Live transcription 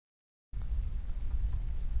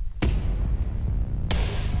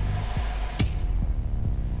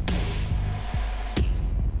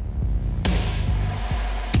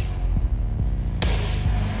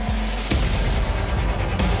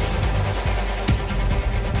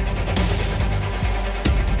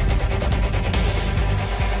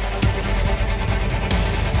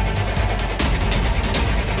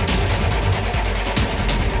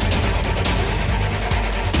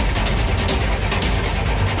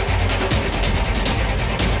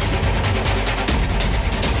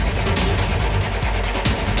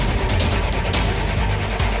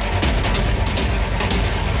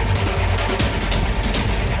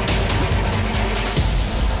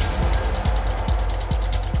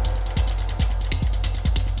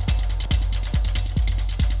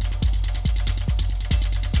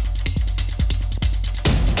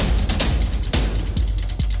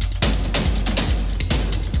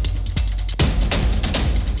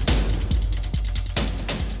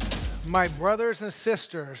My brothers and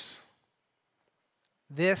sisters,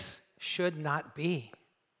 this should not be,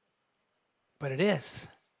 but it is.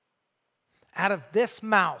 Out of this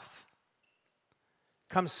mouth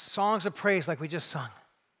comes songs of praise like we just sung,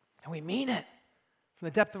 and we mean it from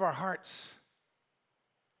the depth of our hearts.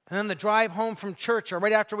 And then the drive home from church or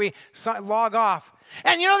right after we log off,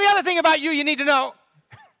 and you know the other thing about you need to know.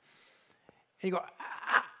 And you go,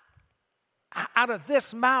 out of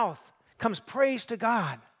this mouth comes praise to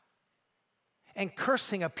God and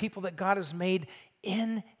cursing of people that God has made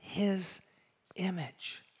in his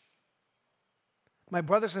image. My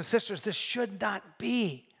brothers and sisters, this should not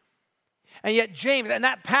be. And yet James, and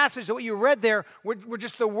that passage that what you read there were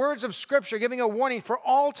just the words of Scripture giving a warning for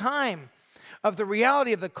all time of the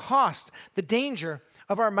reality of the cost, the danger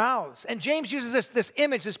of our mouths. And James uses this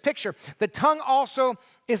image, this picture. The tongue also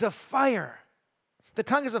is a fire. The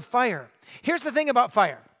tongue is a fire. Here's the thing about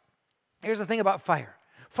fire.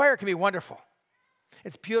 Fire can be wonderful.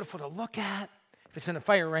 It's beautiful to look at. If it's in a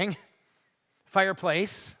fire ring,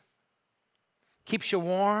 fireplace, keeps you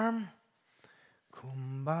warm.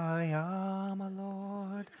 Kumbaya, my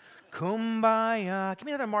Lord. Kumbaya. Give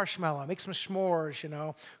me another marshmallow. Make some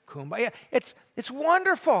s'mores, Kumbaya. It's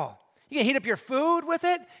wonderful. You can heat up your food with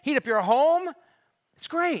it, heat up your home. It's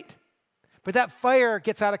great. But that fire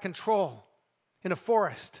gets out of control in a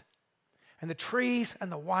forest, and the trees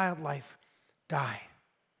and the wildlife die.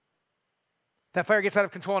 That fire gets out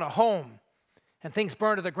of control in a home, and things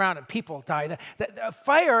burn to the ground, and people die. The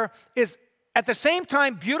fire is at the same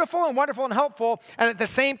time beautiful and wonderful and helpful, and at the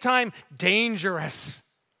same time dangerous,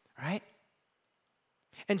 right?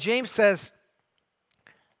 And James says,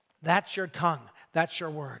 that's your tongue. That's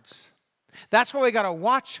your words. That's why we got to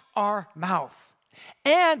watch our mouth.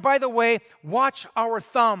 And, by the way, watch our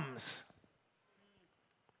thumbs.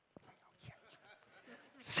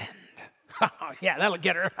 Send. Yeah, that'll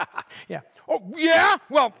get her. Yeah. Oh, yeah?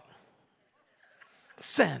 Well,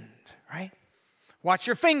 send, right? Watch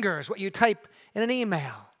your fingers, what you type in an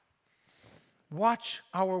email. Watch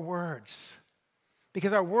our words,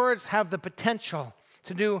 because our words have the potential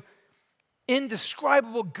to do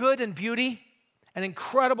indescribable good and beauty and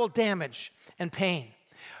incredible damage and pain.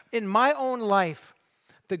 In my own life,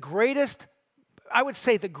 the greatest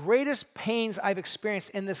pains I've experienced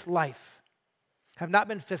in this life have not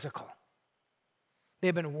been physical.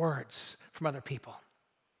 They've been words from other people.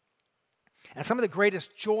 And some of the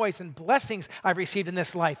greatest joys and blessings I've received in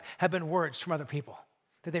this life have been words from other people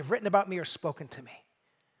that they've written about me or spoken to me.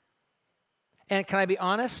 And can I be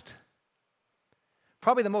honest?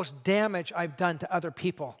 Probably the most damage I've done to other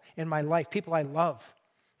people in my life, people I love,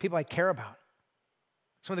 people I care about.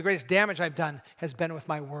 Some of the greatest damage I've done has been with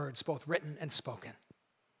my words, both written and spoken.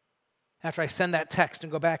 After I send that text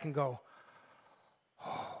and go back and go,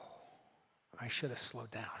 oh, I should have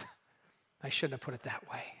slowed down. I shouldn't have put it that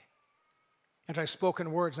way. After I've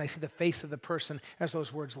spoken words and I see the face of the person as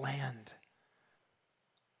those words land.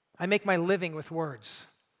 I make my living with words,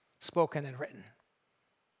 spoken and written.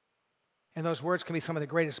 And those words can be some of the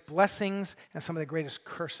greatest blessings and some of the greatest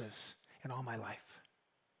curses in all my life.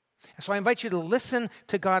 And so I invite you to listen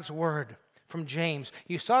to God's word from James.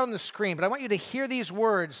 You saw it on the screen, but I want you to hear these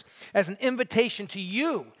words as an invitation to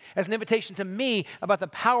you, as an invitation to me about the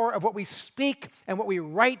power of what we speak and what we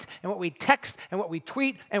write and what we text and what we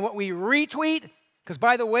tweet and what we retweet. Because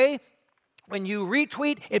by the way, when you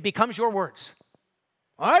retweet, it becomes your words.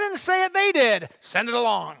 Well, I didn't say it, they did. Send it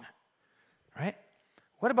along. Right?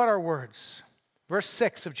 What about our words? Verse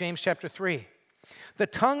 6 of James chapter 3. The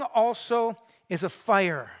tongue also is a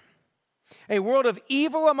fire, a world of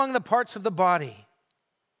evil among the parts of the body.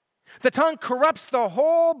 The tongue corrupts the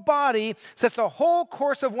whole body, sets the whole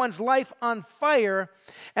course of one's life on fire,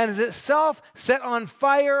 and is itself set on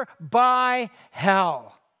fire by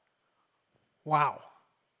hell. Wow.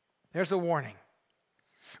 There's a warning.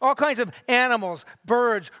 All kinds of animals,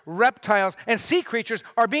 birds, reptiles, and sea creatures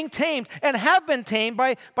are being tamed and have been tamed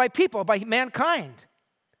by people, by mankind.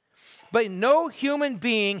 But no human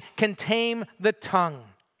being can tame the tongue.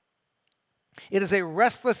 It is a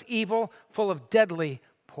restless evil full of deadly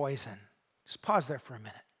poison. Just pause there for a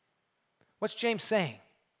minute. What's James saying?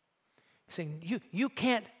 He's saying, you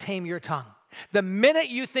can't tame your tongue. The minute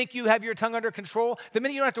you think you have your tongue under control, the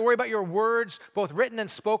minute you don't have to worry about your words, both written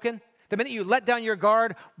and spoken, the minute you let down your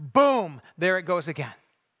guard, boom, there it goes again.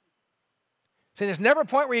 See, there's never a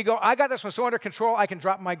point where you go, I got this one so under control, I can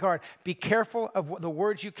drop my guard. Be careful of the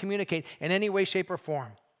words you communicate in any way, shape, or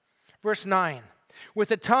form. Verse 9, with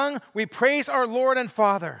the tongue we praise our Lord and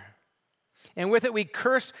Father, and with it we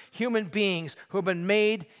curse human beings who have been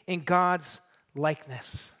made in God's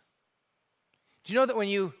likeness. Do you know that when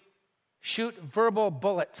you shoot verbal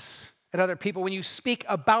bullets at other people, when you speak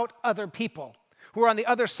about other people who are on the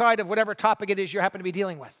other side of whatever topic it is you happen to be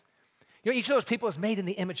dealing with. You know, each of those people is made in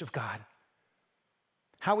the image of God.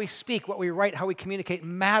 How we speak, what we write, how we communicate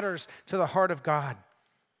matters to the heart of God.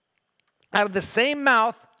 Out of the same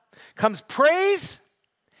mouth comes praise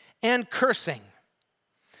and cursing.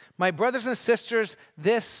 My brothers and sisters,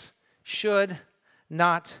 this should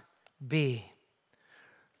not be.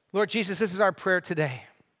 Lord Jesus, this is our prayer today,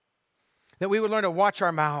 that we would learn to watch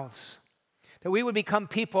our mouths, that we would become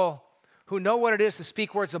people who know what it is to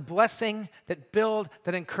speak words of blessing, that build,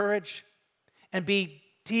 that encourage, and be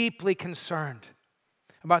deeply concerned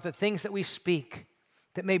about the things that we speak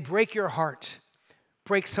that may break your heart,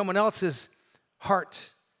 break someone else's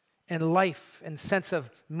heart and life and sense of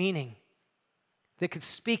meaning, that could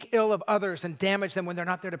speak ill of others and damage them when they're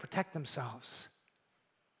not there to protect themselves.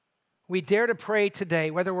 We dare to pray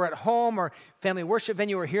today, whether we're at home or family worship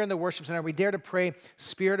venue or here in the worship center, we dare to pray,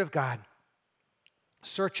 Spirit of God,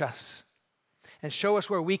 search us and show us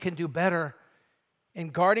where we can do better in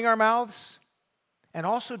guarding our mouths and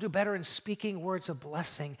also do better in speaking words of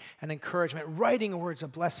blessing and encouragement, writing words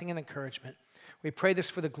of blessing and encouragement. We pray this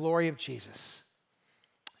for the glory of Jesus.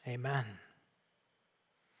 Amen.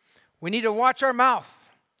 We need to watch our mouth.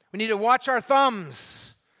 We need to watch our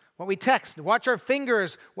thumbs, what we text, watch our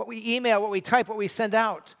fingers, what we email, what we type, what we send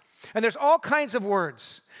out. And there's all kinds of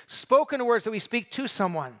words, spoken words that we speak to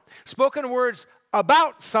someone, spoken words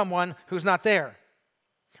about someone who's not there,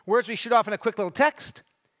 words we shoot off in a quick little text,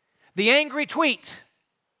 the angry tweet.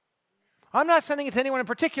 I'm not sending it to anyone in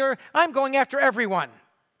particular. I'm going after everyone,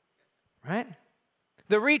 right?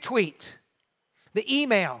 The retweet, the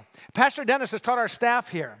email. Pastor Dennis has taught our staff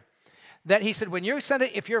here that he said, when you send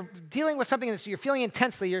it, if you're dealing with something that you're feeling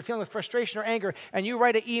intensely, you're feeling with frustration or anger, and you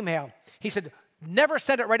write an email, he said, never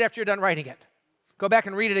send it right after you're done writing it. Go back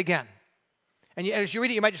and read it again. And as you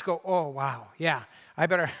read it, you might just go, oh, wow, yeah, I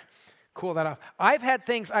better cool that off. I've had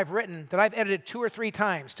things I've written that I've edited 2 or 3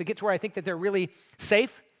 times to get to where I think that they're really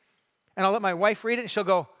safe, and I'll let my wife read it, and she'll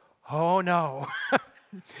go, oh, no,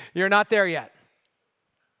 you're not there yet.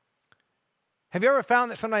 Have you ever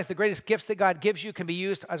found that sometimes the greatest gifts that God gives you can be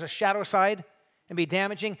used as a shadow side and be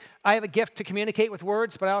damaging? I have a gift to communicate with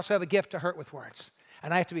words, but I also have a gift to hurt with words.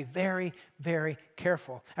 And I have to be very, very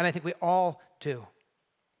careful. And I think we all do.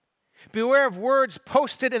 Beware of words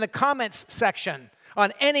posted in the comments section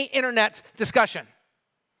on any internet discussion.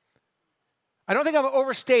 I don't think I'm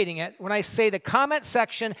overstating it when I say the comment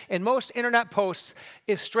section in most internet posts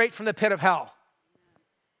is straight from the pit of hell.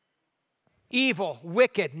 Evil,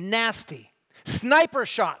 wicked, nasty. Sniper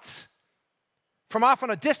shots from off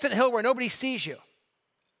on a distant hill where nobody sees you.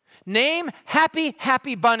 Name Happy,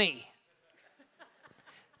 Happy Bunny.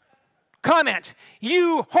 Comment,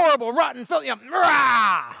 you horrible, rotten, filthy,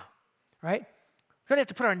 rah! Right? We don't have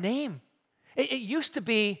to put our name. It used to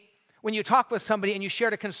be when you talk with somebody and you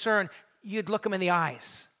shared a concern, you'd look them in the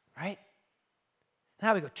eyes, right?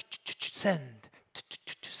 Now we go, send,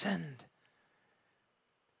 send.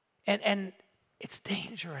 And it's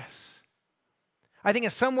dangerous. I think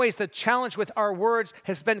in some ways the challenge with our words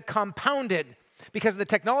has been compounded because of the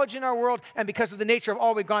technology in our world and because of the nature of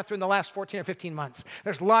all we've gone through in the last 14 or 15 months.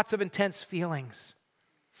 There's lots of intense feelings.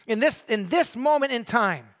 In this moment in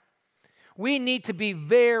time, we need to be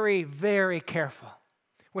very, very careful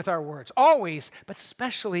with our words, always, but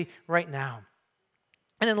especially right now.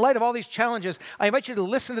 And in light of all these challenges, I invite you to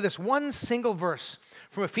listen to this one single verse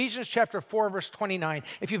from Ephesians chapter 4, verse 29.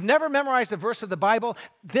 If you've never memorized a verse of the Bible,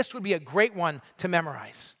 this would be a great one to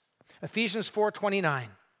memorize. Ephesians 4:29.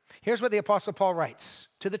 Here's what the Apostle Paul writes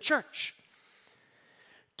to the church.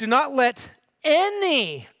 Do not let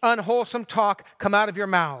any unwholesome talk come out of your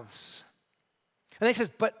mouths. And then he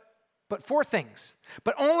says, but 4 things.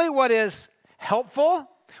 But only what is helpful.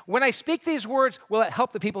 When I speak these words, will it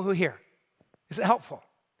help the people who hear? Is it helpful?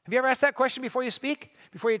 Have you ever asked that question before you speak,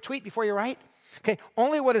 before you tweet, before you write? Okay,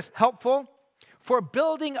 only what is helpful for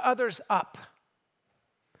building others up.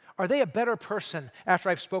 Are they a better person after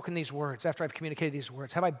I've spoken these words, after I've communicated these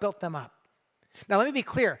words? Have I built them up? Now, let me be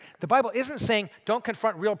clear. The Bible isn't saying don't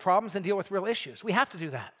confront real problems and deal with real issues. We have to do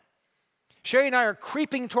that. Sherry and I are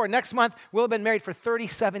creeping toward next month. We'll have been married for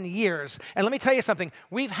 37 years. And let me tell you something.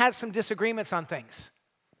 We've had some disagreements on things.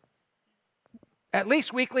 At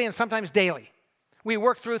least weekly and sometimes daily. We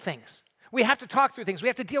work through things. We have to talk through things. We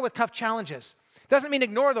have to deal with tough challenges. Doesn't mean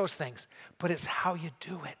ignore those things, but it's how you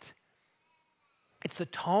do it. It's the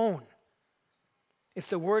tone. It's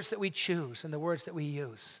the words that we choose and the words that we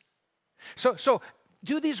use. So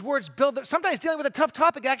do these words build? Sometimes dealing with a tough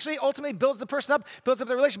topic actually ultimately builds the person up, builds up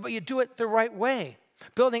the relationship, but you do it the right way.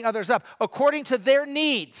 building others up according to their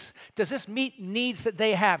needs. Does this meet needs that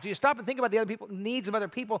they have? Do you stop and think about the other people, needs of other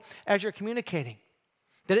people as you're communicating?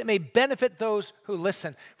 That it may benefit those who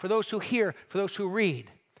listen, for those who hear, for those who read.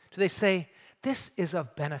 Do they say, this is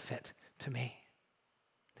of benefit to me?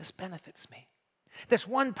 This benefits me. This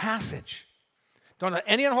one passage. Don't let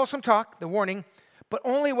any unwholesome talk, the warning, but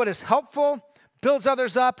only what is helpful, builds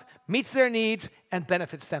others up, meets their needs, and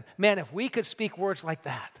benefits them. Man, if we could speak words like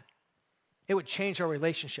that, it would change our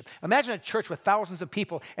relationship. Imagine a church with thousands of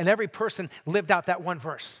people and every person lived out that one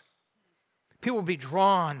verse. People would be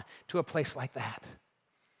drawn to a place like that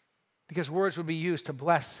because words would be used to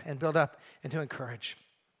bless and build up and to encourage.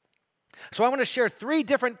 So I want to share 3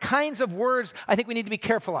 different kinds of words I think we need to be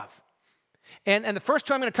careful of. And the first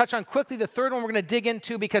 2 I'm going to touch on quickly. The third one we're going to dig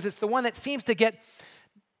into because it's the one that seems to get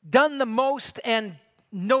done the most and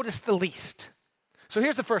noticed the least. So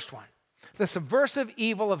here's the first one. The subversive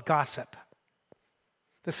evil of gossip.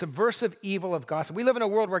 The subversive evil of gossip. We live in a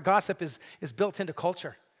world where gossip is built into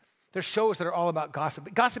culture. There's shows that are all about gossip.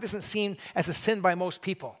 But gossip isn't seen as a sin by most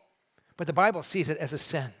people, but the Bible sees it as a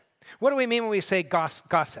sin. What do we mean when we say gossip?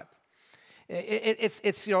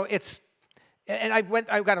 And I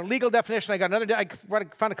got a legal definition. I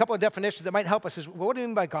found a couple of definitions that might help us. What do you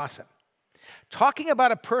mean by gossip? Talking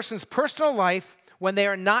about a person's personal life when they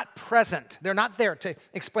are not present. They're not there to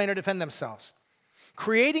explain or defend themselves.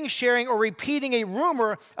 Creating, sharing, or repeating a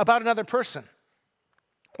rumor about another person.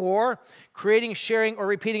 Or creating, sharing, or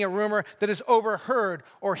repeating a rumor that is overheard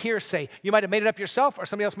or hearsay. You might have made it up yourself or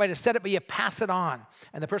somebody else might have said it, but you pass it on,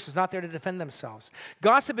 and the person's not there to defend themselves.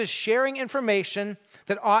 Gossip is sharing information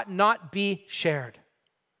that ought not be shared.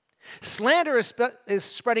 Slander is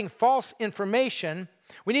spreading false information.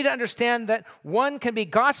 We need to understand that one can be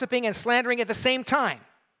gossiping and slandering at the same time.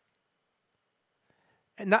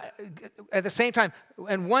 And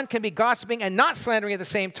one can be gossiping and not slandering at the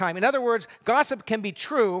same time. In other words, gossip can be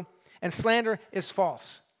true and slander is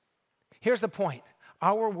false. Here's the point.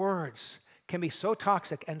 Our words can be so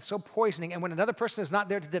toxic and so poisoning, and when another person is not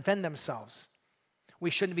there to defend themselves,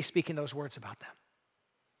 we shouldn't be speaking those words about them.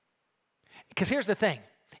 Because here's the thing.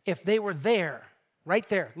 If they were there, right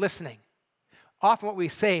there, listening, often what we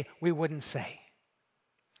say, we wouldn't say.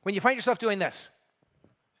 When you find yourself doing this,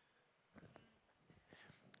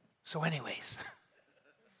 so anyways,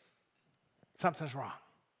 something's wrong.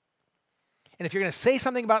 And if you're going to say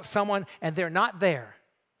something about someone and they're not there,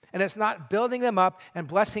 and it's not building them up and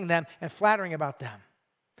blessing them and flattering about them,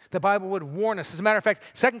 the Bible would warn us. As a matter of fact,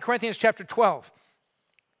 2 Corinthians chapter 12,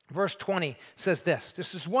 verse 20 says this.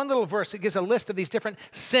 This is one little verse. It gives a list of these different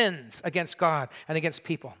sins against God and against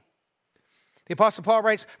people. The Apostle Paul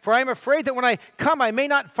writes, "For I am afraid that when I come, I may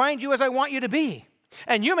not find you as I want you to be,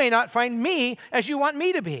 and you may not find me as you want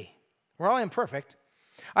me to be." We're all imperfect.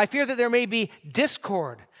 "I fear that there may be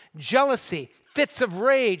discord, jealousy, fits of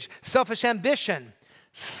rage, selfish ambition,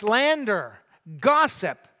 slander,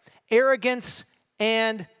 gossip, arrogance,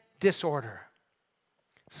 and disorder."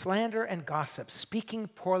 Slander and gossip, speaking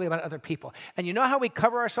poorly about other people. And you know how we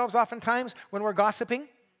cover ourselves oftentimes when we're gossiping?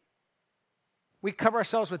 We cover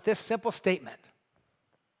ourselves with this simple statement.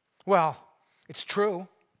 Well, it's true.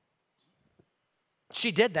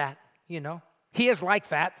 She did that, you know. He is like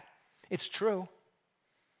that. It's true.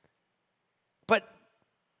 But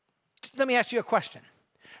let me ask you a question.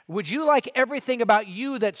 Would you like everything about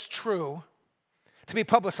you that's true to be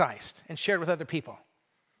publicized and shared with other people,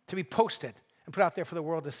 to be posted and put out there for the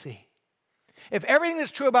world to see? If everything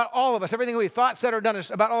that's true about all of us, everything we thought, said, or done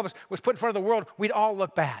about all of us was put in front of the world, we'd all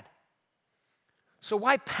look bad. So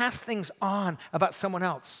why pass things on about someone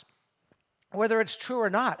else, whether it's true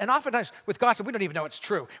or not? And oftentimes with gossip, we don't even know it's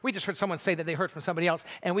true. We just heard someone say that they heard from somebody else,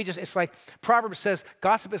 and it's like Proverbs says,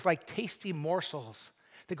 gossip is like tasty morsels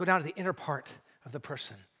that go down to the inner part of the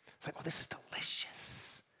person. It's like, oh, this is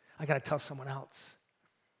delicious. I got to tell someone else.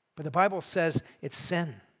 But the Bible says it's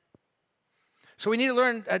sin. So we need to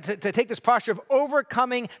learn to take this posture of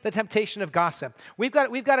overcoming the temptation of gossip. We've got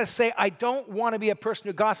to say, I don't want to be a person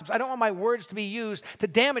who gossips. I don't want my words to be used to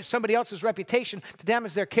damage somebody else's reputation, to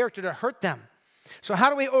damage their character, to hurt them. So how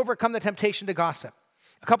do we overcome the temptation to gossip?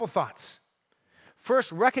 A couple thoughts.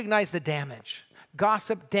 First, recognize the damage.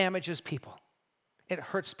 Gossip damages people. It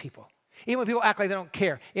hurts people. Even when people act like they don't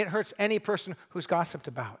care, it hurts any person who's gossiped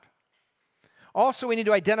about. Also, we need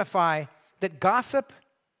to identify that gossip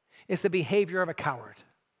is the behavior of a coward.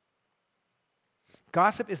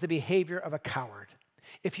 Gossip is the behavior of a coward.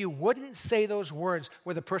 If you wouldn't say those words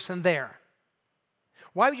with the person there,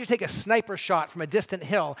 why would you take a sniper shot from a distant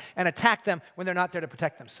hill and attack them when they're not there to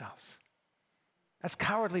protect themselves? That's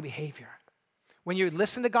cowardly behavior. When you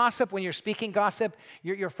listen to gossip, when you're speaking gossip,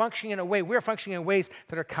 you're functioning in a way, we're functioning in ways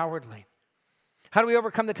that are cowardly. How do we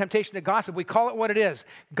overcome the temptation to gossip? We call it what it is.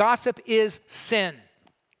 Gossip is sin.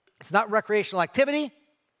 It's not recreational activity.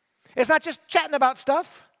 It's not just chatting about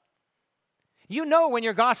stuff. You know when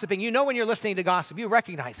you're gossiping. You know when you're listening to gossip. You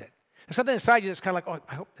recognize it. There's something inside you that's kind of like, oh,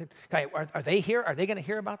 I hope, are they here? Are they going to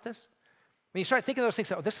hear about this? When you start thinking of those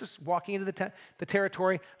things, oh, this is walking into the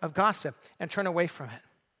territory of gossip, and turn away from it.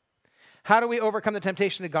 How do we overcome the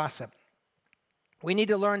temptation to gossip? We need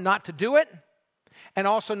to learn not to do it and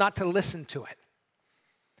also not to listen to it.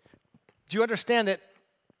 Do you understand that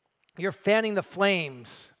you're fanning the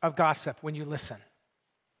flames of gossip when you listen?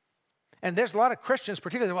 And there's a lot of Christians,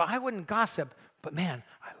 particularly, well, I wouldn't gossip, but man,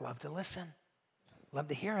 I love to listen, love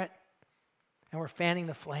to hear it. And we're fanning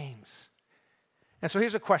the flames. And so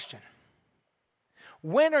here's a question.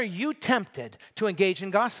 When are you tempted to engage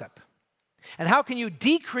in gossip? And how can you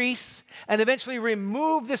decrease and eventually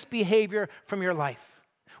remove this behavior from your life?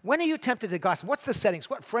 When are you tempted to gossip? What's the settings?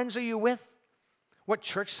 What friends are you with? What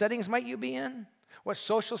church settings might you be in? What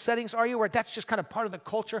social settings are you where that's just kind of part of the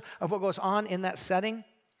culture of what goes on in that setting?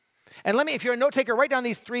 And if you're a note taker, write down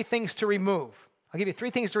these 3 things to remove. I'll give you 3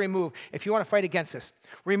 things to remove if you want to fight against this.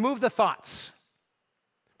 Remove the thoughts.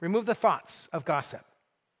 Remove the thoughts of gossip.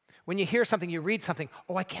 When you hear something, you read something,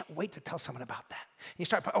 oh, I can't wait to tell someone about that. And you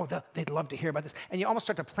start, oh, they'd love to hear about this. And you almost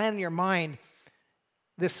start to plan in your mind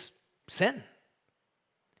this sin.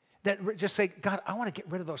 That just say, God, I want to get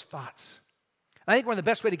rid of those thoughts. And I think one of the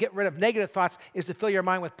best way to get rid of negative thoughts is to fill your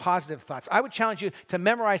mind with positive thoughts. I would challenge you to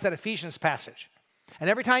memorize that Ephesians passage. And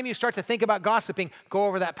every time you start to think about gossiping, go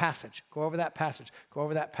over that passage, go over that passage, go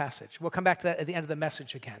over that passage. We'll come back to that at the end of the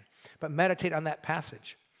message again. But meditate on that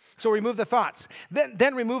passage. So remove the thoughts.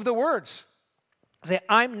 Then remove the words. Say,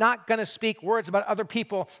 I'm not going to speak words about other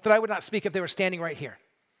people that I would not speak if they were standing right here.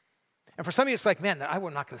 And for some of you, it's like, man, I'm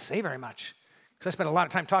not going to say very much because I spend a lot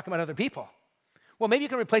of time talking about other people. Well, maybe you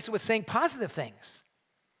can replace it with saying positive things.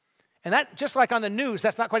 And that, just like on the news,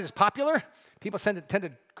 that's not quite as popular. People tend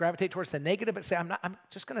to gravitate towards the negative, but say, I'm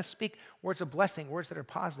just going to speak words of blessing, words that are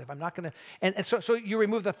positive. I'm not going to, and so you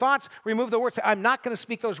remove the thoughts, remove the words. Say, I'm not going to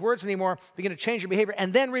speak those words anymore. Begin to change your behavior,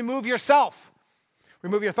 and then remove yourself.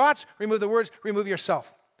 Remove your thoughts, remove the words, remove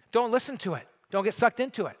yourself. Don't listen to it. Don't get sucked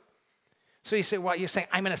into it. So you say, well, you're saying,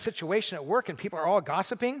 I'm in a situation at work, and people are all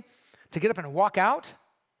gossiping, to get up and walk out?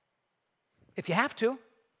 If you have to.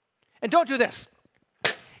 And don't do this.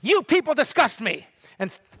 You people disgust me.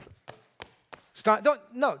 And stop.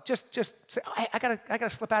 Just say, I gotta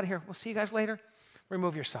slip out of here. We'll see you guys later.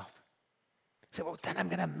 Remove yourself. Say, well, then I'm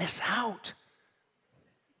gonna miss out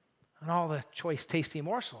on all the choice, tasty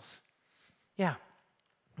morsels. Yeah.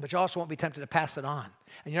 But you also won't be tempted to pass it on.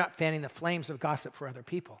 And you're not fanning the flames of gossip for other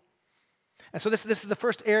people. And so this is the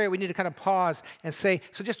first area we need to kind of pause and say,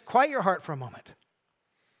 so just quiet your heart for a moment.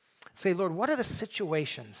 Say, Lord, what are the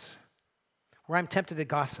situations where I'm tempted to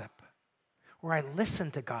gossip, where I listen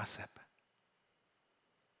to gossip,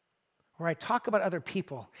 where I talk about other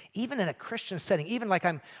people, even in a Christian setting, even like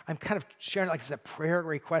I'm kind of sharing like it's a prayer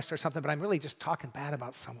request or something, but I'm really just talking bad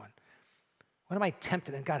about someone. When am I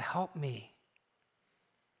tempted? And God, help me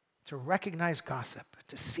to recognize gossip,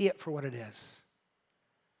 to see it for what it is,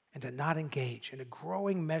 and to not engage, in a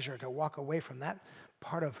growing measure to walk away from that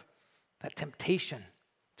part of that temptation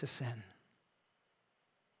to sin.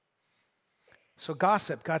 So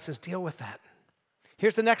gossip, God says, deal with that.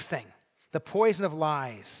 Here's the next thing, the poison of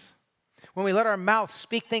lies. When we let our mouth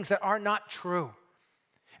speak things that are not true.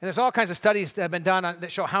 And there's all kinds of studies that have been done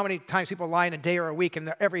that show how many times people lie in a day or a week,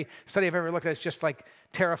 and every study I've ever looked at is just like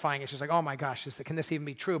terrifying. It's just like, oh my gosh, can this even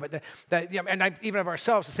be true? But even of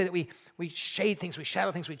ourselves, to say that we shade things, we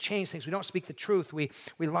shadow things, we change things, we don't speak the truth, we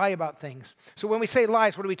lie about things. So when we say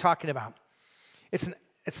lies, what are we talking about? It's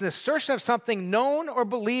an assertion of something known or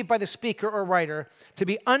believed by the speaker or writer to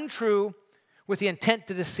be untrue with the intent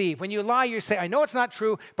to deceive. When you lie, you say, I know it's not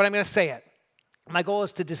true, but I'm going to say it. My goal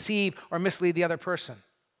is to deceive or mislead the other person.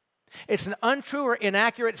 It's an untrue or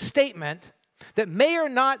inaccurate statement that may or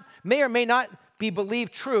may not be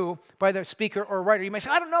believed true by the speaker or writer. You may say,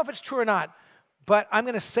 I don't know if it's true or not, but I'm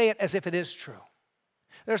going to say it as if it is true.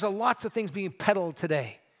 There's lots of things being peddled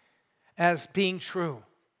today as being true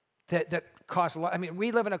that cause a lot. I mean,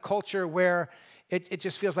 we live in a culture where it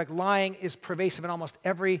just feels like lying is pervasive in almost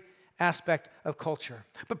every aspect of culture.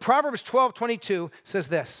 But Proverbs 12:22 says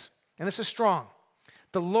this, and this is strong.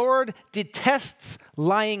 The Lord detests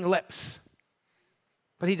lying lips,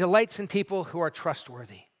 but he delights in people who are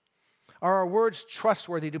trustworthy. Are our words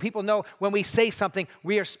trustworthy? Do people know when we say something,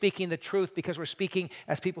 we are speaking the truth because we're speaking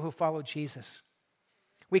as people who follow Jesus?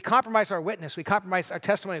 We compromise our witness. We compromise our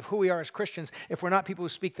testimony of who we are as Christians if we're not people who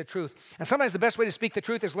speak the truth. And sometimes the best way to speak the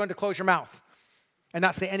truth is learn to close your mouth and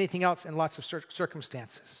not say anything else in lots of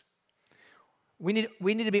circumstances. We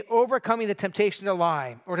need to be overcoming the temptation to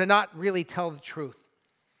lie or to not really tell the truth.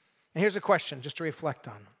 And here's a question just to reflect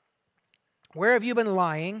on. Where have you been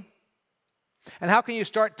lying? And how can you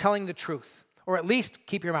start telling the truth? Or at least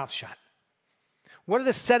keep your mouth shut? What are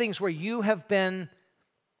the settings where you have been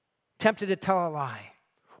tempted to tell a lie?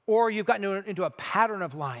 Or you've gotten into a pattern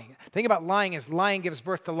of lying. The thing about lying is lying gives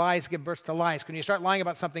birth to lies, give birth to lies. When you start lying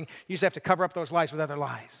about something, you usually have to cover up those lies with other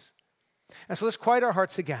lies. And so let's quiet our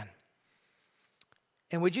hearts again.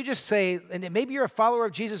 And would you just say, and maybe you're a follower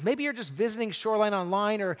of Jesus, maybe you're just visiting Shoreline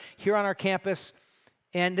online or here on our campus,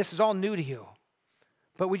 and this is all new to you.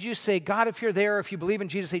 But would you say, God, if you're there, if you believe in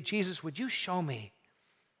Jesus, say, Jesus, would you show me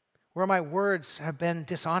where my words have been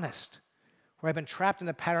dishonest, where I've been trapped in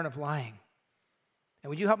a pattern of lying? And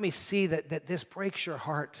would you help me see that this breaks your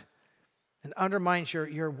heart and undermines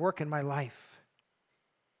your work in my life?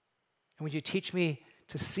 And would you teach me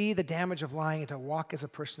to see the damage of lying and to walk as a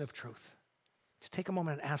person of truth? Just take a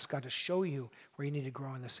moment and ask God to show you where you need to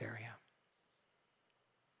grow in this area.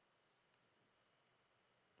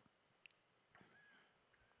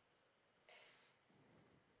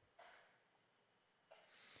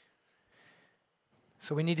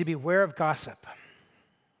 So we need to be aware of gossip.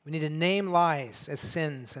 We need to name lies as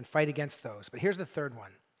sins and fight against those. But here's the third one.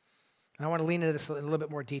 And I want to lean into this in a little bit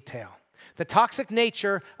more detail. The toxic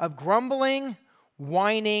nature of grumbling,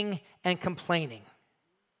 whining, and complaining.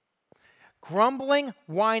 Grumbling,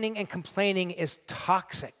 whining, and complaining is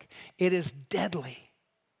toxic. It is deadly.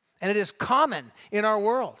 And it is common in our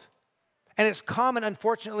world. And it's common,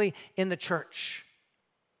 unfortunately, in the church.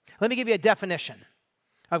 Let me give you a definition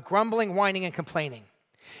of grumbling, whining, and complaining.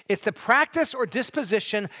 It's the practice or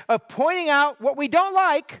disposition of pointing out what we don't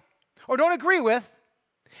like or don't agree with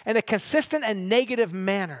in a consistent and negative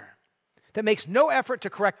manner that makes no effort to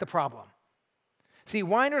correct the problem. See,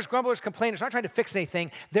 whiners, grumblers, complainers are not trying to fix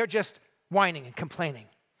anything. They're just whining and complaining.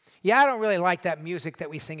 Yeah, I don't really like that music that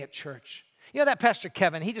we sing at church. You know, that Pastor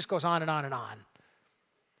Kevin, he just goes on and on and on.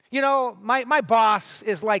 You know, my boss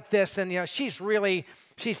is like this, and, she's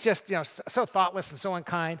just, so thoughtless and so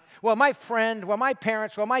unkind. Well, my friend, well, my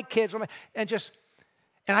parents, well, my kids, and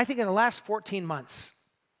I think in the last 14 months,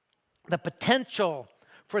 the potential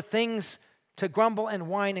for things to grumble and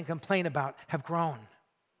whine and complain about have grown.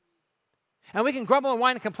 And we can grumble and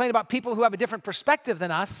whine and complain about people who have a different perspective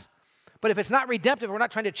than us, but if it's not redemptive, we're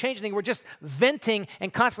not trying to change anything, we're just venting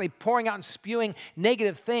and constantly pouring out and spewing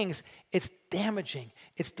negative things, it's damaging,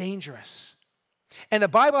 it's dangerous. And the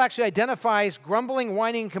Bible actually identifies grumbling,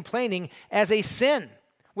 whining, and complaining as a sin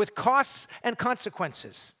with costs and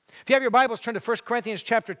consequences. If you have your Bibles, turn to 1 Corinthians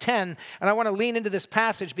chapter 10, and I want to lean into this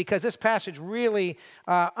passage because this passage really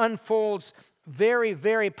unfolds very,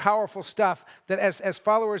 very powerful stuff that as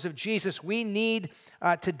followers of Jesus, we need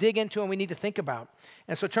to dig into and we need to think about.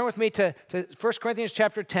 And so turn with me to 1 Corinthians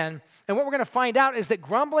chapter 10. And what we're going to find out is that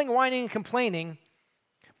grumbling, whining, and complaining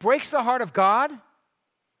breaks the heart of God.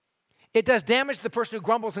 It does damage to the person who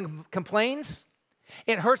grumbles and complains.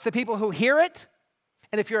 It hurts the people who hear it.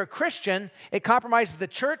 And if you're a Christian, it compromises the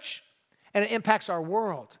church and it impacts our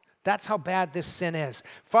world. That's how bad this sin is.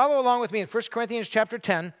 Follow along with me in 1 Corinthians chapter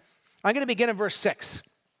 10. I'm going to begin in verse 6.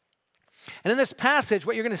 And in this passage,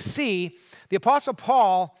 what you're going to see, the Apostle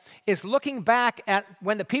Paul is looking back at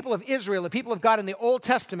when the people of Israel, the people of God in the Old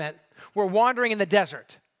Testament, were wandering in the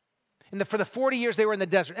desert. For the 40 years they were in the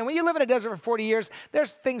desert. And when you live in a desert for 40 years,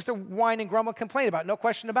 there's things to whine and grumble and complain about. No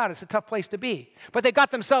question about it. It's a tough place to be. But they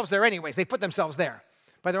got themselves there anyways. They put themselves there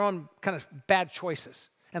by their own kind of bad choices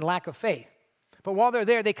and lack of faith. But while they're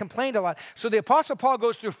there, they complained a lot. So the Apostle Paul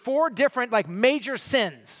goes through 4 different major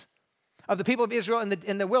sins of the people of Israel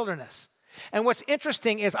in the wilderness. And what's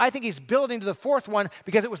interesting is I think he's building to the 4th one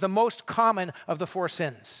because it was the most common of the 4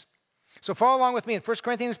 sins. So follow along with me in 1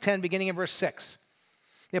 Corinthians 10, beginning in verse 6.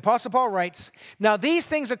 The Apostle Paul writes, "Now these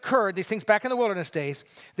things back in the wilderness days,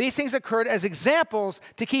 these things occurred as examples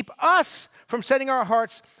to keep us from setting our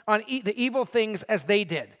hearts on the evil things as they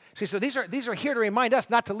did." See, so these are here to remind us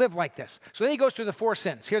not to live like this. So then he goes through the 4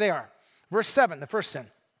 sins. Here they are. Verse 7, the first sin.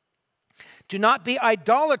 "Do not be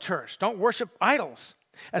idolaters." Don't worship idols,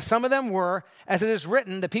 as some of them were, as it is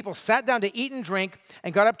written, the people sat down to eat and drink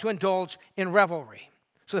and got up to indulge in revelry.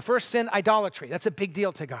 So the first sin, idolatry. That's a big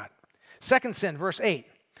deal to God. Second sin, verse 8.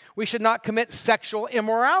 "We should not commit sexual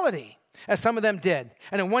immorality, as some of them did.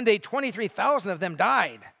 And in one day, 23,000 of them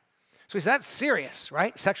died." So he said, that's serious,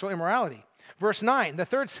 right? Sexual immorality. Verse 9, the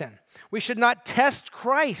third sin. "We should not test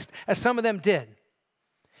Christ, as some of them did,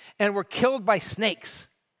 and were killed by snakes."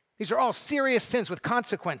 These are all serious sins with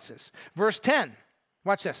consequences. Verse 10,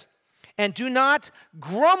 watch this. And do not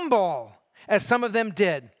grumble as some of them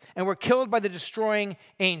did and were killed by the destroying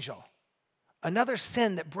angel. Another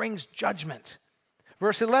sin that brings judgment.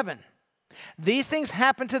 Verse 11. These things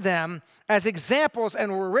happened to them as examples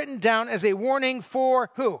and were written down as a warning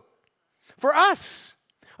for who? For us,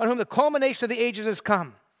 on whom the culmination of the ages has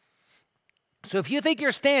come. So if you think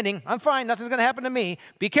you're standing, I'm fine, nothing's going to happen to me.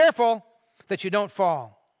 Be careful that you don't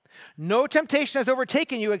fall. No temptation has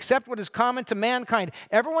overtaken you except what is common to mankind.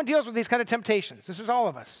 Everyone deals with these kind of temptations. This is all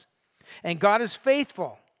of us. And God is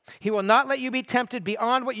faithful. He will not let you be tempted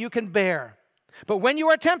beyond what you can bear. But when you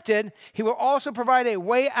are tempted, he will also provide a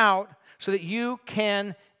way out so that you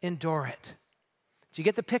can endure it. Do you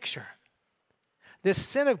get the picture? This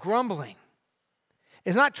sin of grumbling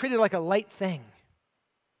is not treated like a light thing.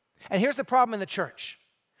 And here's the problem in the church.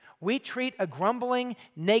 We treat a grumbling,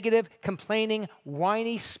 negative, complaining,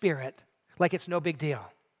 whiny spirit like it's no big deal.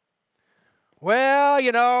 Well,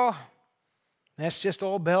 you know, that's just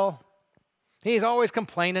old Bill. He's always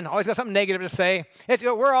complaining, always got something negative to say.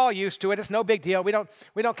 We're all used to it. It's no big deal. We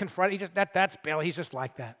don't confront it. That's Bill. He's just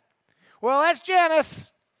like that. Well, that's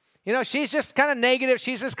Janice. You know, she's just kind of negative.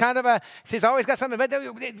 She's just kind of she's always got something. But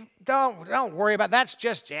don't worry about it. That's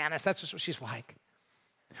just Janice. That's just what she's like.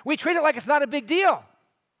 We treat it like it's not a big deal.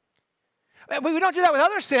 We don't do that with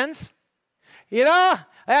other sins. You know,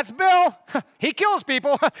 that's Bill. He kills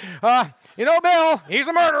people. You know, Bill, he's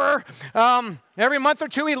a murderer. Every month or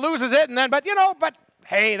two he loses it, but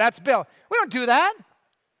hey, that's Bill. We don't do that.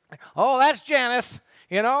 Oh, that's Janice.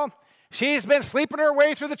 You know, she's been sleeping her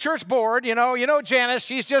way through the church board. You know Janice.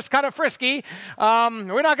 She's just kind of frisky.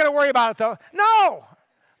 We're not going to worry about it though. No.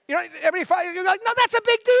 You know, you're like, no, that's a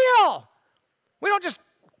big deal. We don't just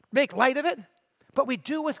make light of it, but we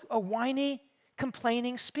do with a whiny,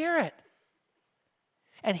 complaining spirit.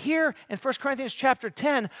 And here in 1 Corinthians chapter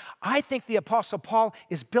 10, I think the Apostle Paul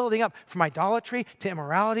is building up from idolatry to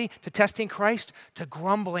immorality to testing Christ to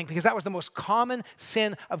grumbling, because that was the most common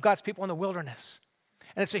sin of God's people in the wilderness.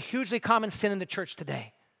 And it's a hugely common sin in the church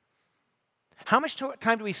today. How much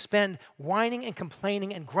time do we spend whining and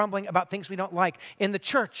complaining and grumbling about things we don't like in the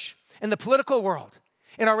church, in the political world,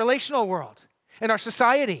 in our relational world, in our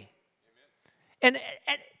society? And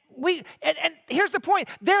here's the point.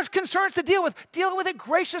 There's concerns to deal with. Deal with it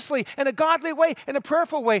graciously, in a godly way, in a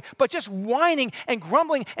prayerful way. But just whining and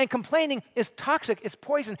grumbling and complaining is toxic. It's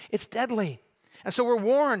poison. It's deadly. And so we're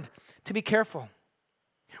warned to be careful.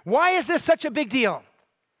 Why is this such a big deal?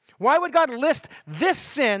 Why would God list this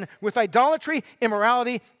sin with idolatry,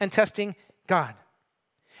 immorality, and testing God?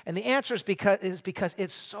 And the answer is because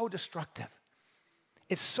it's so destructive.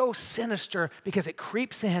 It's so sinister because it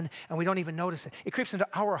creeps in and we don't even notice it. It creeps into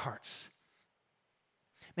our hearts.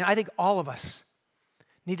 Man, I think all of us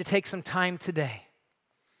need to take some time today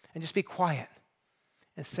and just be quiet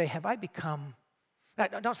and say, have I become,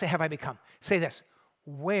 don't say have I become, say this,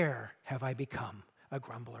 where have I become a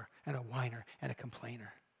grumbler and a whiner and a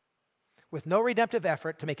complainer? With no redemptive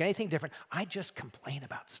effort to make anything different, I just complain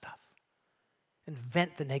about stuff and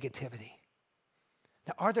vent the negativity.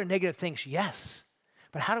 Now, are there negative things? Yes.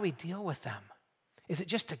 But how do we deal with them? Is it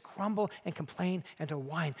just to grumble and complain and to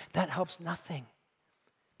whine? That helps nothing.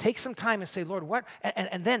 Take some time and say, Lord, what?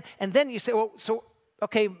 And then you say, well, so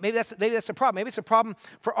okay, maybe that's a problem. Maybe it's a problem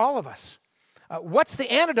for all of us. What's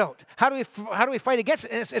the antidote? How do we fight against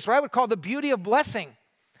it? It's what I would call the beauty of blessing.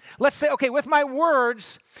 Let's say, okay, with my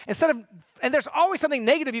words, and there's always something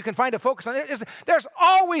negative you can find to focus on. There's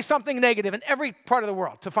always something negative in every part of the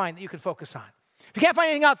world to find that you can focus on. If you can't find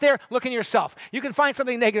anything out there, look in yourself. You can find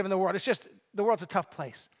something negative in the world. It's just, the world's a tough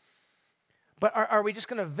place. But are we just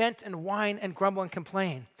going to vent and whine and grumble and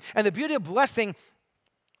complain? And the beauty of blessing,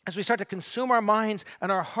 as we start to consume our minds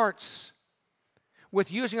and our hearts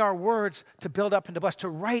with using our words to build up and to bless, to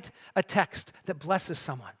write a text that blesses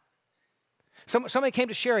someone. Somebody came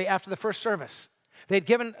to Sherry after the first service. They'd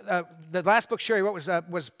given, the last book Sherry wrote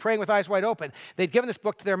was Praying with Eyes Wide Open. They'd given this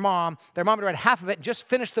book to their mom. Their mom had read half of it and just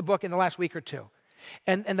finished the book in the last week or two.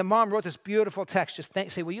 And the mom wrote this beautiful text,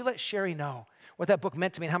 say, will you let Sherry know what that book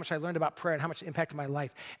meant to me and how much I learned about prayer and how much it impacted my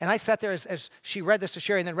life? And I sat there as she read this to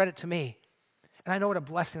Sherry and then read it to me. And I know what a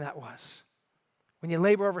blessing that was. When you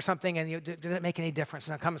labor over something and did it make any difference?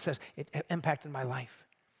 And I come and says, it impacted my life.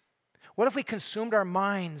 What if we consumed our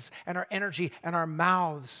minds and our energy and our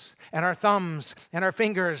mouths and our thumbs and our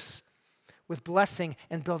fingers with blessing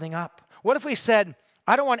and building up? What if we said,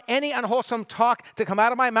 I don't want any unwholesome talk to come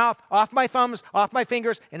out of my mouth, off my thumbs, off my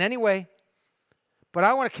fingers in any way, but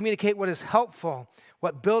I want to communicate what is helpful,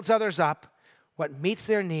 what builds others up, what meets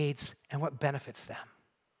their needs, and what benefits them.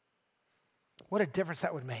 what a difference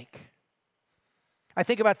that would make. I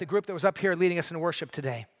think about the group that was up here leading us in worship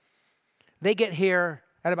today. They get here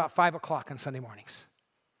at about 5 o'clock on Sunday mornings.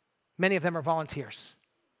 Many of them are volunteers.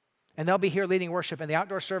 And they'll be here leading worship in the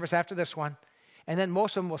outdoor service after this one. And then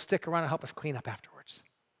most of them will stick around and help us clean up afterwards.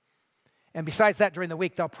 And besides that, during the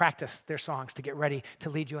week, they'll practice their songs to get ready to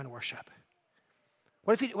lead you in worship.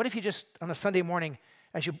 What if you just, on a Sunday morning,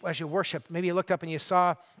 as you worship, maybe you looked up and you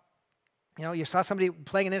saw somebody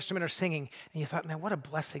playing an instrument or singing, and you thought, man, what a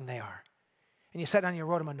blessing they are. And you sat down and you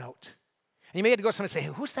wrote them a note. And you may have to go to someone and say,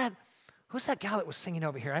 hey, who's that gal that was singing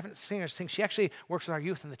over here? I haven't seen her sing. She actually works with our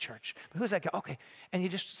youth in the church. But who's that gal? Okay. And you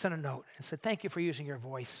just sent a note and said, thank you for using your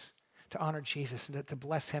voice to honor Jesus and to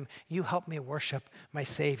bless him. You helped me worship my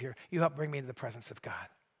Savior. You helped bring me into the presence of God.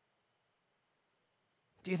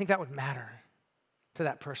 Do you think that would matter to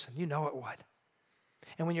that person? You know it would.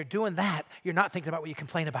 And when you're doing that, you're not thinking about what you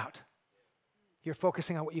complain about. You're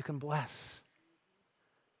focusing on what you can bless.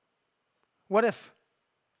 What if,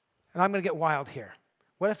 and I'm going to get wild here,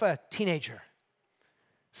 what if a teenager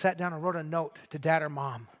sat down and wrote a note to dad or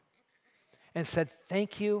mom and said,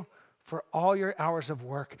 thank you for all your hours of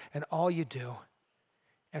work and all you do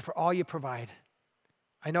and for all you provide.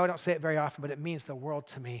 I know I don't say it very often, but it means the world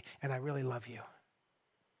to me, and I really love you.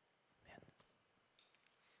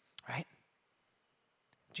 Right?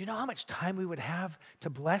 Do you know how much time we would have to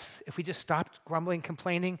bless if we just stopped grumbling,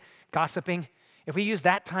 complaining, gossiping? If we use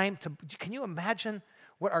that time can you imagine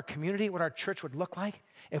what our community, what our church would look like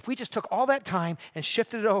if we just took all that time and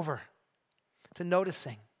shifted it over to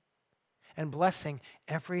noticing and blessing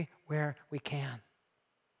everywhere we can?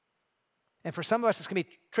 And for some of us, it's going to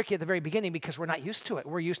be tricky at the very beginning because we're not used to it.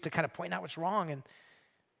 We're used to kind of pointing out what's wrong.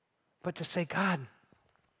 But to say, God,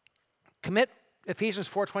 commit Ephesians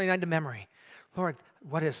 4:29 to memory. Lord,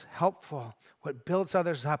 what is helpful, what builds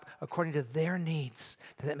others up according to their needs,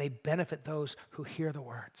 that it may benefit those who hear the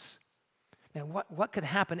words. And what could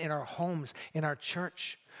happen in our homes, in our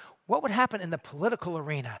church? What would happen in the political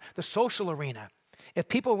arena, the social arena, if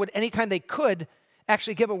people would, anytime they could,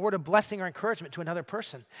 actually give a word of blessing or encouragement to another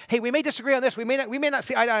person? Hey, we may disagree on this, we may not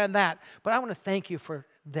see eye to eye on that, but I want to thank you for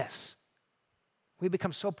this. We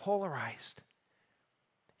become so polarized.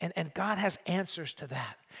 And God has answers to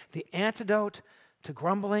that. The antidote to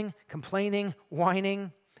grumbling, complaining,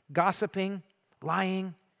 whining, gossiping,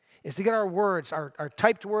 lying, is to get our words, our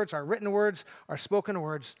typed words, our written words, our spoken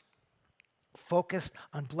words, focused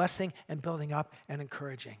on blessing and building up and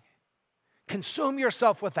encouraging. Consume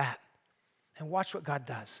yourself with that and watch what God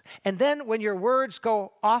does. And then when your words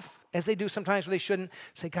go off, as they do sometimes where they shouldn't,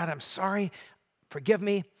 say, God, I'm sorry, forgive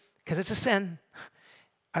me, because it's a sin.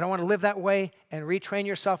 I don't want to live that way, and retrain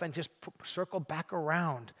yourself and just circle back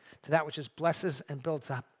around to that which is blesses and builds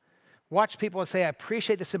up. Watch people and say, I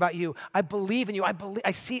appreciate this about you. I believe in you.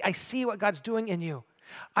 I see what God's doing in you.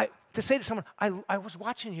 To say to someone, I was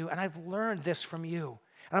watching you and I've learned this from you.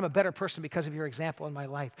 And I'm a better person because of your example in my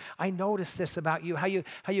life. I noticed this about you, how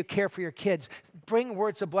you care for your kids. Bring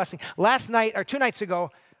words of blessing. Last night, or 2 nights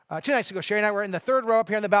ago, Sherry and I were in the third row up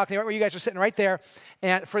here in the balcony, right where you guys are sitting right there,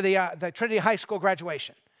 and for the Trinity High School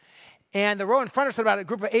graduation. And the row in front of us had about a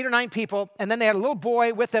group of 8 or 9 people, and then they had a little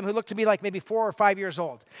boy with them who looked to be like maybe 4 or 5 years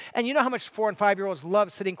old. And you know how much 4 and 5-year-olds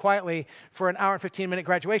love sitting quietly for an hour and 15-minute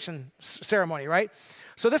graduation ceremony, right?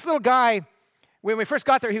 So this little guy, when we first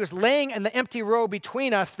got there, he was laying in the empty row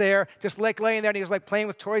between us there, just like laying there, and he was like playing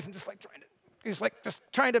with toys and just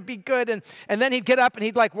trying to be good. And then he'd get up and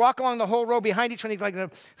he'd like walk along the whole row behind each one. He'd like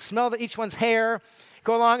smell each one's hair,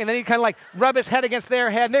 go along, and then he'd kind of like rub his head against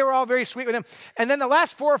their head. And they were all very sweet with him. And then the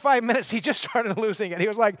last 4 or 5 minutes, he just started losing it. He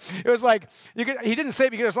didn't say it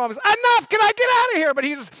because it was long. Enough! Can I get out of here? But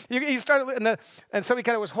he started, and somebody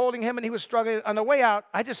kind of was holding him, and he was struggling. On the way out,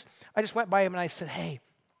 I just went by him and I said, hey,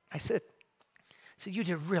 I said, you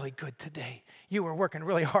did really good today. You were working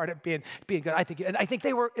really hard at being good. I think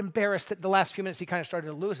they were embarrassed that the last few minutes he kind of started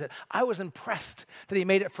to lose it. I was impressed that he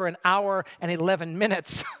made it for an hour and 11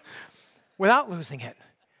 minutes without losing it.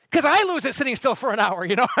 Because I lose it sitting still for an hour,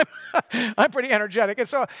 you know. I'm pretty energetic. And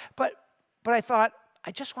so, but I thought,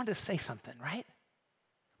 I just wanted to say something, right?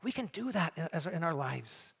 We can do that in our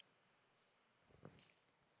lives.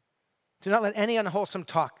 Do not let any unwholesome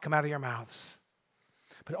talk come out of your mouths,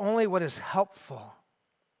 but only what is helpful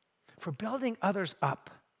for building others up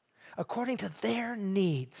according to their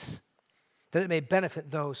needs, that it may benefit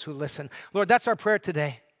those who listen. Lord, that's our prayer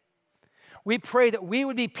today. We pray that we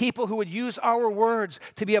would be people who would use our words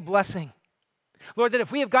to be a blessing. Lord, that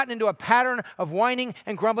if we have gotten into a pattern of whining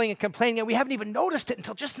and grumbling and complaining and we haven't even noticed it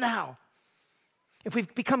until just now, if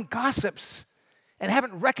we've become gossips and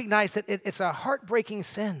haven't recognized that it's a heartbreaking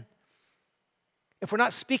sin, if we're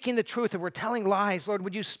not speaking the truth, if we're telling lies, Lord,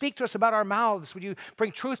 would you speak to us about our mouths? Would you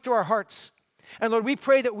bring truth to our hearts? And Lord, we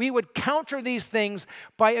pray that we would counter these things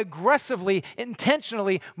by aggressively,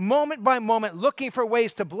 intentionally, moment by moment, looking for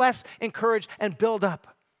ways to bless, encourage, and build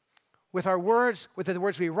up with our words, with the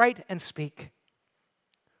words we write and speak.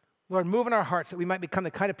 Lord, move in our hearts that we might become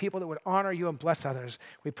the kind of people that would honor you and bless others.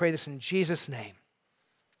 We pray this in Jesus' name.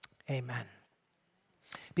 Amen.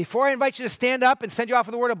 Before I invite you to stand up and send you off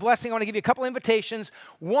with a word of blessing, I want to give you a couple invitations.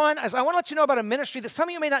 One is I want to let you know about a ministry that some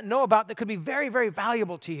of you may not know about that could be very, very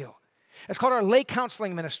valuable to you. It's called our lay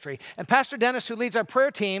counseling ministry. And Pastor Dennis, who leads our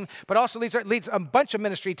prayer team, but also leads a bunch of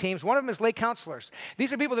ministry teams, one of them is lay counselors.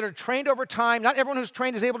 These are people that are trained over time. Not everyone who's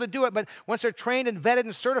trained is able to do it, but once they're trained and vetted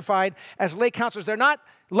and certified as lay counselors, they're not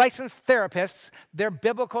licensed therapists. They're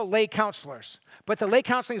biblical lay counselors. But the lay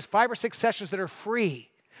counseling is 5 or 6 sessions that are free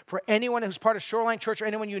for anyone who's part of Shoreline Church or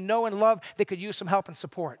anyone you know and love that could use some help and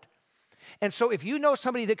support. And so if you know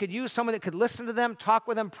somebody that could use someone that could listen to them, talk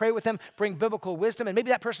with them, pray with them, bring biblical wisdom, and maybe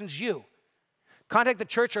that person's you, contact the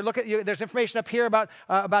church or look at you. There's information up here about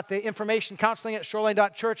the information counseling at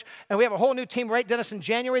shoreline.church. And we have a whole new team, right, Dennis, in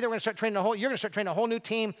January. You're going to start training a whole new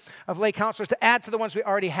team of lay counselors to add to the ones we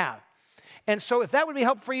already have. And so if that would be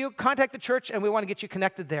helpful for you, contact the church, and we want to get you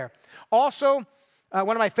connected there. Also,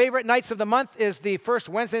 one of my favorite nights of the month is the first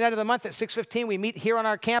Wednesday night of the month at 6:15. We meet here on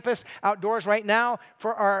our campus outdoors right now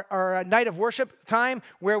for our night of worship time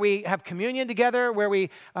where we have communion together, where we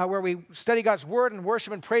study God's word and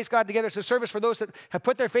worship and praise God together. It's a service for those that have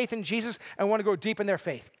put their faith in Jesus and want to go deep in their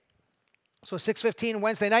faith. So 6:15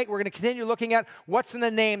 Wednesday night, we're going to continue looking at what's in the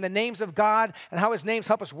names of God, and how his names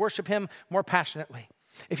help us worship him more passionately.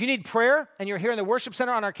 If you need prayer and you're here in the worship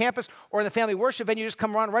center on our campus or in the family worship venue, just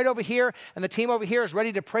come around right over here, and the team over here is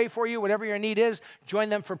ready to pray for you. Whatever your need is, join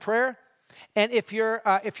them for prayer. And if you're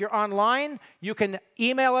online, you can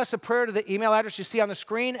email us a prayer to the email address you see on the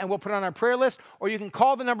screen, and we'll put it on our prayer list. Or you can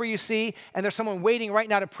call the number you see, and there's someone waiting right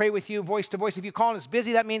now to pray with you, voice to voice. If you call and it's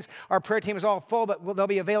busy, that means our prayer team is all full, but they'll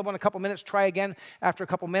be available in a couple minutes. Try again after a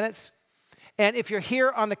couple minutes. And if you're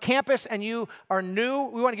here on the campus and you are new,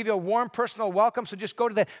 we want to give you a warm personal welcome. So just go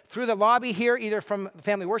through the lobby here, either from the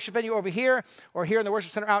family worship venue over here or here in the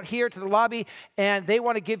worship center out here to the lobby. And they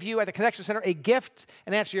want to give you at the Connection Center a gift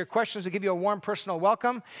and answer your questions to give you a warm personal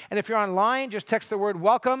welcome. And if you're online, just text the word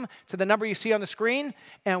welcome to the number you see on the screen,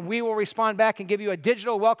 and we will respond back and give you a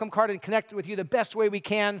digital welcome card and connect with you the best way we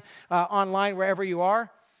can online wherever you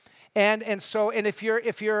are. And if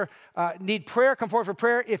you need prayer, come forward for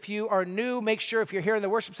prayer. If you are new, make sure if you're here in the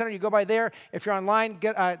worship center, you go by there. If you're online,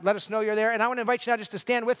 let us know you're there. And I want to invite you now just to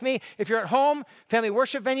stand with me. If you're at home, family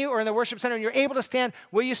worship venue, or in the worship center, and you're able to stand,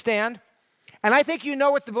 will you stand? And I think you know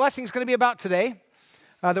what the blessing is going to be about today.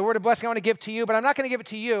 The word of blessing I want to give to you, but I'm not going to give it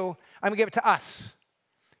to you. I'm going to give it to us.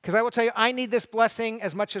 Because I will tell you, I need this blessing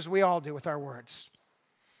as much as we all do with our words.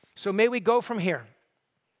 So may we go from here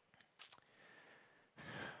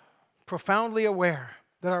profoundly aware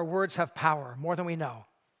that our words have power more than we know.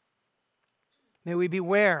 May we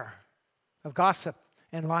beware of gossip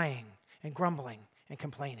and lying and grumbling and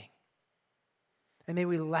complaining. And may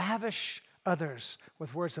we lavish others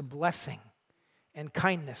with words of blessing and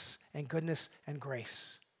kindness and goodness and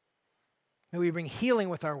grace. May we bring healing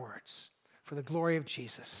with our words for the glory of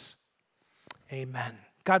Jesus. Amen.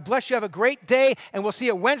 God bless you. Have a great day, and we'll see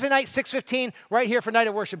you Wednesday night, 6:15, right here for Night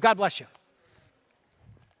of Worship. God bless you.